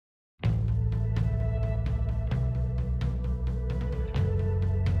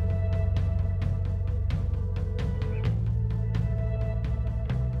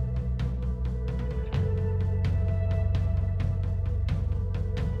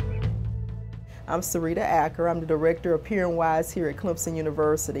I'm Sarita Acker. I'm the Director of Peer and Wise here at Clemson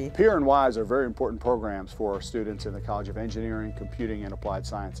University. Peer and Wise are very important programs for our students in the College of Engineering, Computing, and Applied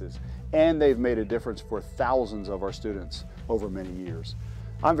Sciences, and they've made a difference for thousands of our students over many years.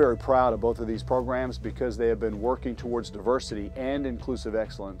 I'm very proud of both of these programs because they have been working towards diversity and inclusive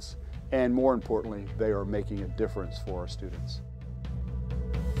excellence, and more importantly, they are making a difference for our students.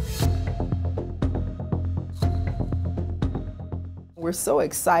 We're so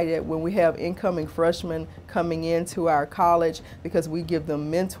excited when we have incoming freshmen coming into our college because we give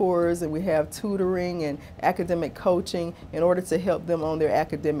them mentors and we have tutoring and academic coaching in order to help them on their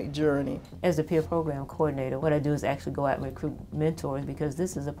academic journey. As a peer program coordinator, what I do is actually go out and recruit mentors because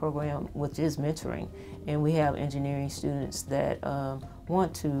this is a program which is mentoring, and we have engineering students that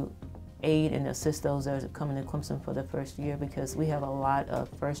want to aid and assist those that are coming to Clemson for the first year because we have a lot of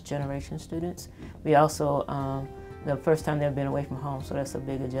first-generation students. We also the first time they've been away from home, so that's a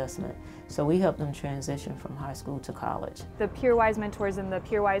big adjustment. So we help them transition from high school to college. The PeerWise mentors in the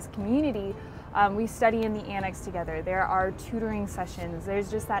PeerWise community, we study in the annex together. There are tutoring sessions.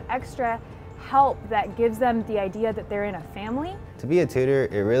 There's just that extra help that gives them the idea that they're in a family. To be a tutor,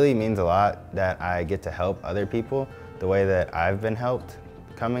 it really means a lot that I get to help other people the way that I've been helped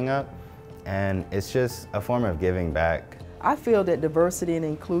coming up, and it's just a form of giving back. I feel that diversity and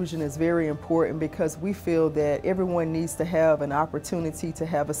inclusion is very important because we feel that everyone needs to have an opportunity to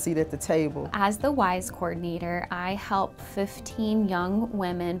have a seat at the table. As the WISE coordinator, I help 15 young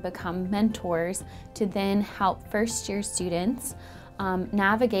women become mentors to then help first-year students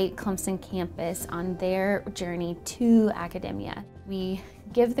navigate Clemson campus on their journey to academia. We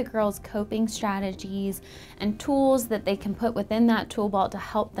give the girls coping strategies and tools that they can put within that tool belt to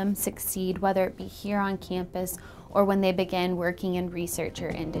help them succeed, whether it be here on campus or when they begin working in research or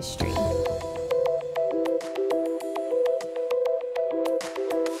industry.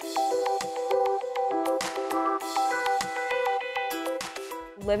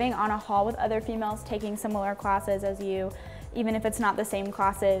 Living on a hall with other females taking similar classes as you, even if it's not the same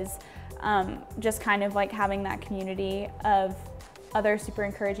classes, just kind of like having that community of other super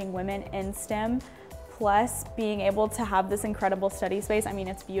encouraging women in STEM, plus being able to have this incredible study space. I mean,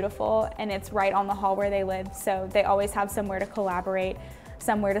 it's beautiful and it's right on the hall where they live, so they always have somewhere to collaborate,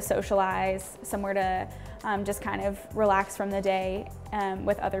 somewhere to socialize, somewhere to just kind of relax from the day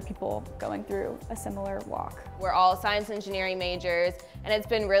with other people going through a similar walk. We're all science engineering majors, and it's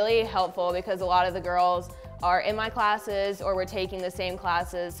been really helpful because a lot of the girls are in my classes or we're taking the same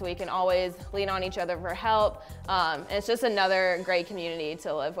classes, so we can always lean on each other for help. And it's just another great community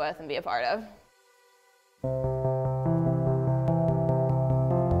to live with and be a part of.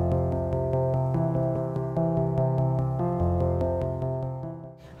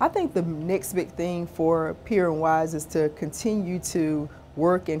 I think the next big thing for Peer and Wise is to continue to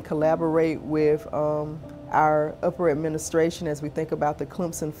work and collaborate with our upper administration as we think about the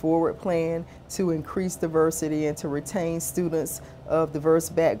Clemson Forward Plan to increase diversity and to retain students of diverse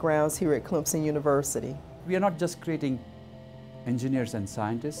backgrounds here at Clemson University. We are not just creating engineers and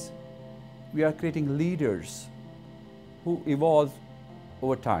scientists, we are creating leaders who evolve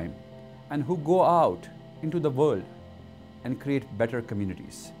over time and who go out into the world and create better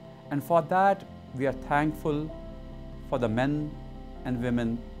communities. And for that, we are thankful for the men and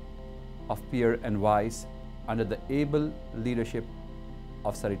women of Peer and Wise under the able leadership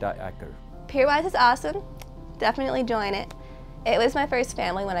of Sarita Acker. PeerWise is awesome. Definitely join it. It was my first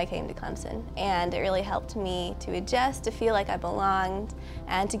family when I came to Clemson, and it really helped me to adjust, to feel like I belonged,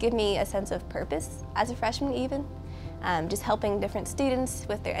 and to give me a sense of purpose as a freshman even. Just helping different students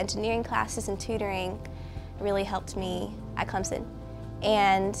with their engineering classes and tutoring really helped me at Clemson.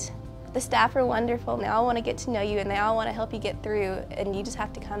 And the staff are wonderful, and they all want to get to know you, and they all want to help you get through, and you just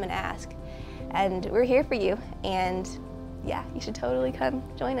have to come and ask. And we're here for you, and yeah, you should totally come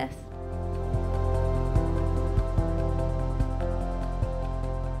join us.